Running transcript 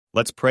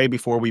Let's pray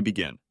before we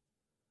begin.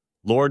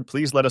 Lord,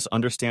 please let us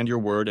understand your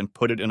word and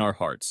put it in our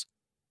hearts.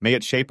 May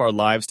it shape our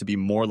lives to be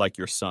more like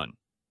your Son.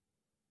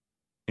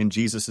 In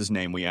Jesus'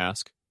 name we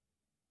ask.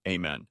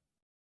 Amen.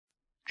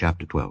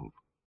 Chapter 12.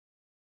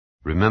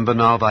 Remember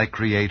now thy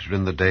Creator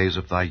in the days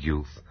of thy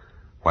youth,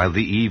 while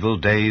the evil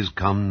days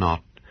come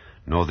not,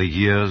 nor the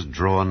years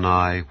draw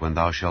nigh, when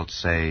thou shalt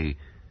say,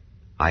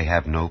 I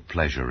have no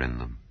pleasure in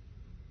them.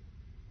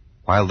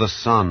 While the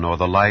sun, or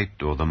the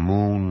light, or the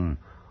moon,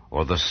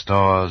 or the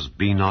stars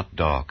be not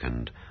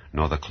darkened,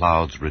 nor the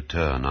clouds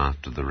return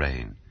after the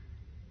rain.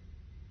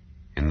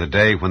 In the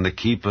day when the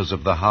keepers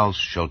of the house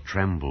shall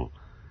tremble,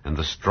 and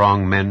the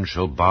strong men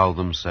shall bow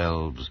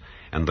themselves,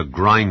 and the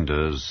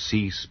grinders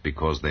cease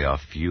because they are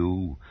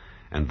few,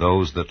 and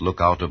those that look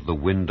out of the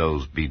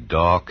windows be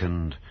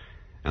darkened,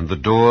 and the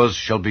doors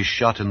shall be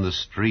shut in the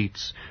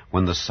streets,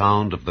 when the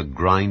sound of the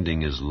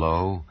grinding is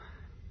low,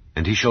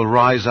 and he shall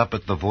rise up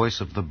at the voice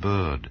of the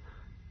bird,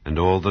 and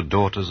all the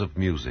daughters of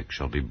music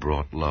shall be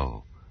brought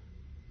low.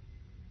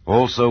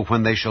 Also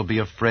when they shall be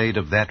afraid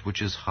of that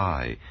which is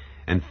high,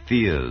 and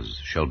fears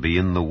shall be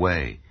in the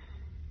way,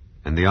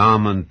 and the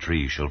almond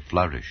tree shall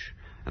flourish,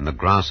 and the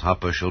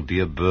grasshopper shall be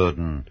a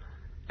burden,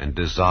 and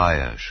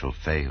desire shall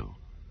fail.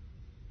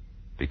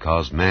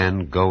 Because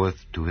man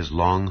goeth to his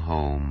long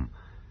home,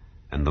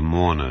 and the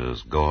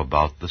mourners go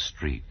about the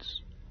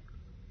streets.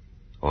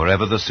 Or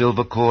ever the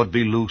silver cord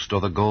be loosed,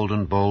 or the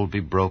golden bowl be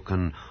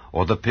broken,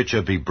 or the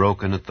pitcher be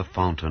broken at the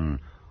fountain,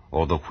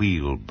 or the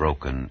wheel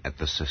broken at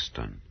the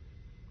cistern.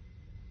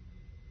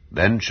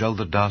 Then shall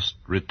the dust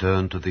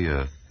return to the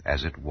earth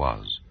as it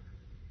was,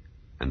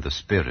 and the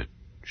spirit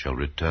shall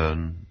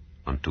return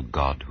unto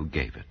God who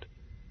gave it.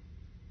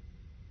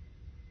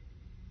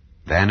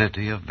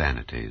 Vanity of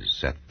vanities,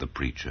 saith the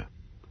preacher.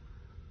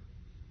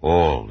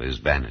 All is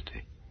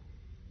vanity.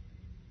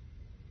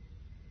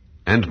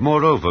 And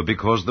moreover,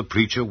 because the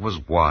preacher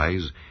was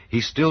wise,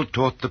 he still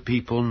taught the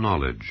people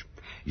knowledge.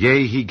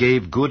 Yea, he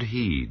gave good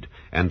heed,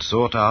 and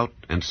sought out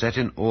and set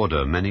in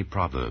order many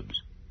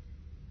proverbs.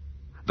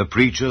 The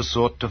preacher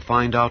sought to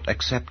find out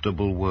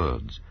acceptable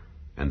words,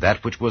 and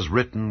that which was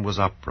written was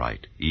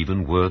upright,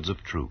 even words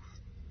of truth.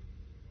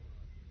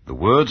 The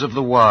words of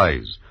the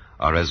wise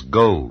are as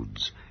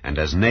goads, and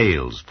as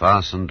nails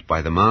fastened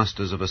by the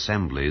masters of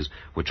assemblies,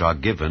 which are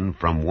given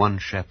from one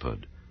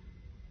shepherd.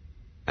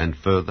 And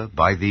further,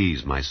 by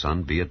these, my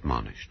son, be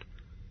admonished.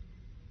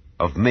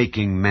 Of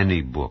making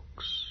many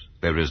books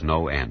there is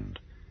no end,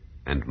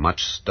 and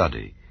much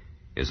study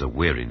is a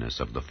weariness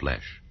of the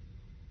flesh.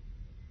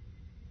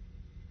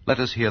 Let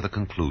us hear the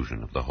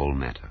conclusion of the whole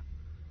matter.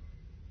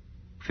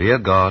 Fear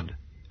God,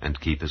 and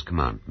keep his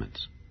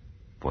commandments,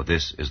 for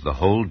this is the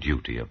whole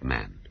duty of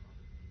man.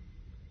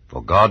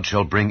 For God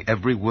shall bring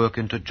every work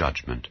into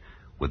judgment,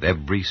 with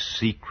every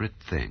secret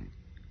thing,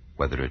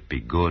 whether it be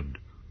good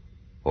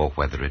or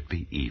whether it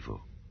be evil.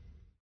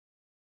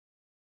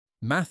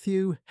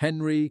 Matthew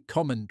Henry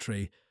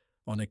Commentary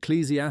on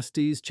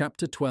Ecclesiastes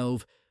chapter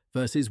 12,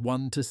 verses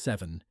 1 to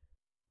 7.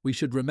 We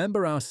should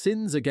remember our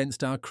sins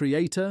against our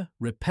Creator,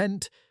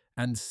 repent,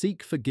 and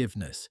seek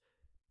forgiveness.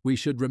 We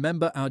should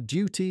remember our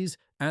duties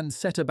and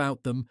set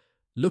about them,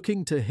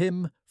 looking to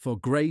Him for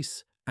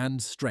grace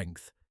and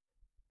strength.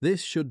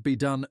 This should be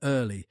done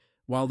early,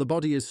 while the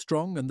body is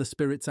strong and the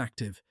spirits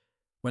active.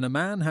 When a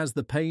man has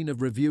the pain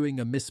of reviewing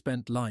a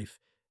misspent life,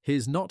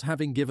 his not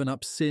having given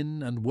up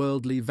sin and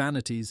worldly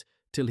vanities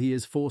till he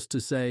is forced to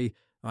say,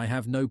 I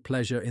have no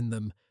pleasure in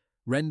them,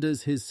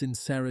 renders his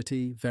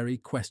sincerity very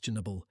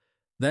questionable.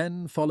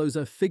 Then follows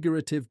a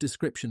figurative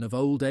description of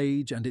old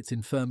age and its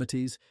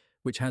infirmities,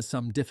 which has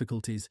some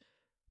difficulties,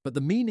 but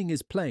the meaning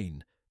is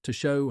plain, to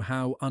show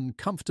how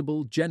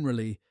uncomfortable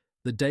generally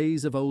the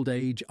days of old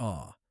age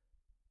are.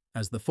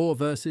 As the 4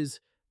 verses,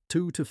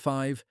 2 to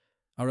 5,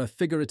 are a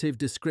figurative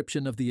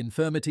description of the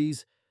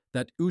infirmities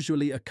that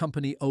usually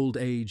accompany old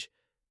age,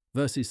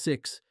 verses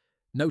 6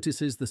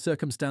 notices the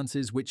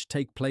circumstances which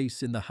take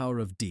place in the hour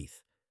of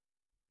death.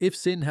 If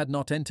sin had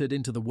not entered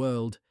into the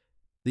world,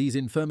 these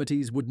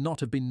infirmities would not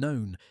have been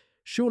known.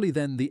 Surely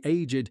then the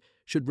aged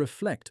should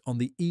reflect on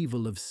the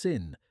evil of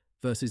sin,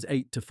 verses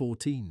 8 to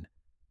 14.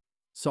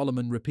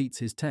 Solomon repeats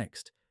his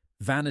text,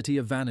 vanity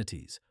of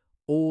vanities,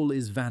 all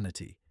is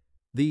vanity.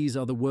 These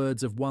are the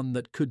words of one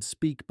that could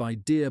speak by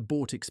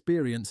dear-bought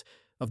experience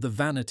of the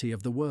vanity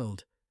of the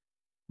world,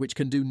 which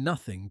can do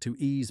nothing to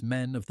ease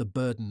men of the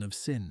burden of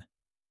sin.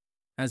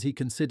 As he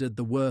considered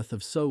the worth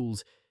of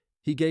souls,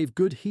 he gave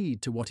good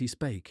heed to what he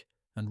spake,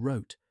 and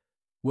wrote,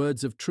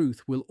 Words of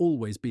truth will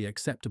always be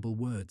acceptable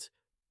words.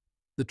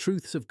 The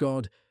truths of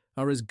God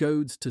are as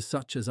goads to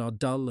such as are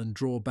dull and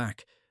draw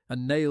back,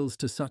 and nails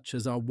to such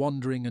as are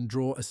wandering and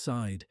draw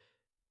aside,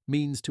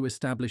 means to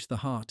establish the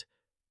heart,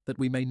 that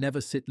we may never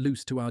sit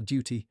loose to our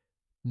duty,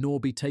 nor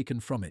be taken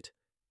from it.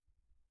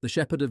 The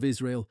Shepherd of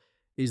Israel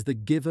is the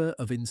giver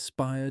of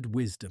inspired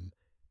wisdom.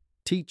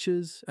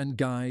 Teachers and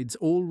guides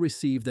all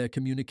receive their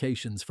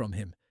communications from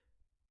him.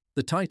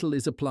 The title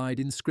is applied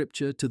in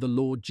Scripture to the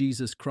Lord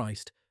Jesus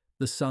Christ,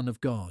 the Son of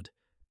God.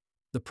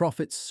 The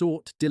prophets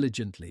sought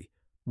diligently,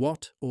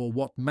 what or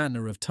what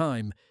manner of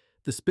time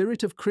the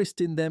Spirit of Christ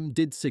in them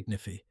did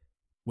signify,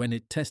 when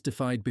it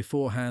testified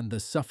beforehand the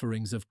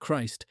sufferings of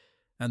Christ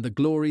and the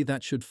glory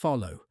that should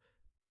follow.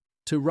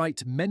 To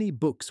write many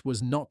books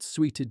was not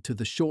suited to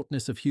the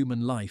shortness of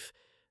human life,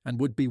 and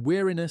would be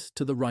weariness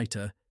to the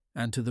writer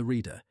and to the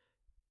reader,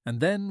 and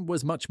then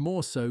was much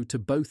more so to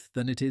both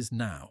than it is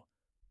now.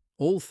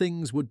 All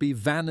things would be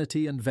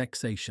vanity and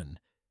vexation,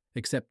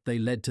 except they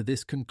led to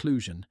this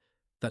conclusion,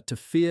 that to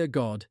fear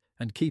God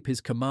and keep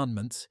his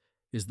commandments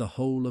is the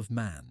whole of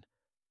man.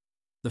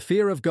 The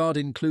fear of God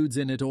includes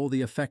in it all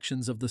the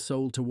affections of the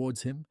soul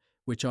towards him,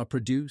 which are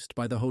produced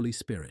by the Holy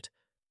Spirit.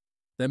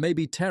 There may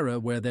be terror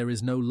where there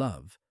is no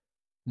love,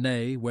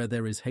 nay, where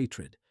there is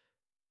hatred.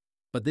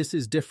 But this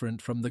is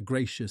different from the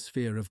gracious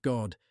fear of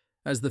God,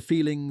 as the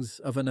feelings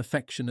of an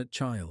affectionate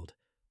child.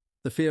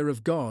 The fear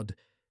of God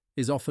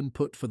is often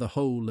put for the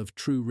whole of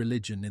true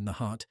religion in the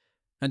heart,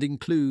 and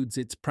includes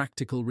its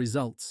practical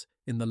results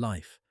in the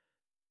life.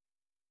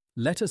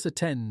 Let us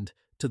attend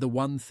to the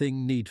one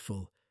thing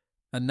needful,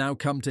 and now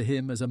come to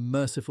him as a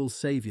merciful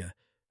Saviour,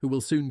 who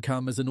will soon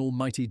come as an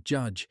almighty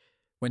Judge,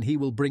 when he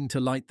will bring to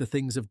light the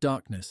things of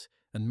darkness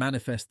and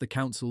manifest the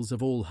counsels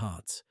of all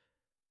hearts.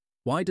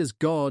 Why does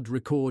God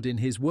record in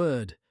his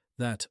word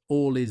that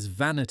all is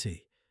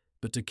vanity,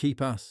 but to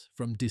keep us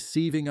from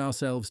deceiving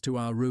ourselves to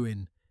our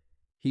ruin,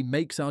 he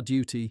makes our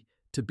duty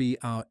to be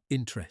our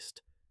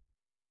interest.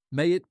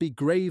 May it be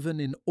graven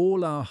in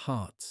all our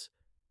hearts.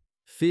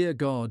 Fear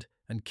God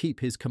and keep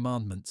his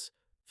commandments,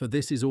 for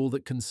this is all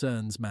that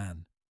concerns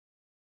man.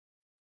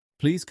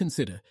 Please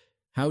consider,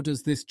 how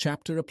does this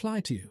chapter apply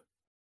to you?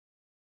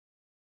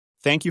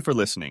 Thank you for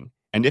listening,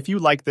 and if you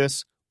like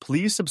this,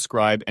 please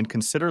subscribe and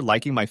consider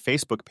liking my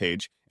Facebook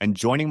page and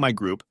joining my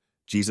group,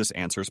 Jesus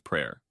Answers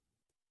Prayer.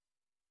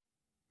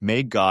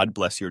 May God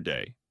bless your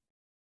day.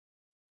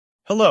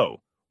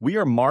 Hello, we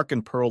are Mark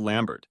and Pearl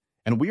Lambert,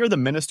 and we are the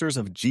ministers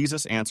of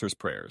Jesus Answers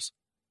Prayers.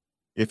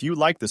 If you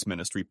like this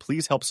ministry,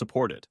 please help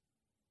support it.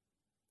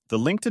 The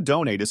link to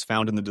donate is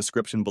found in the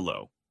description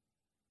below.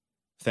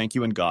 Thank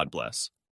you and God bless.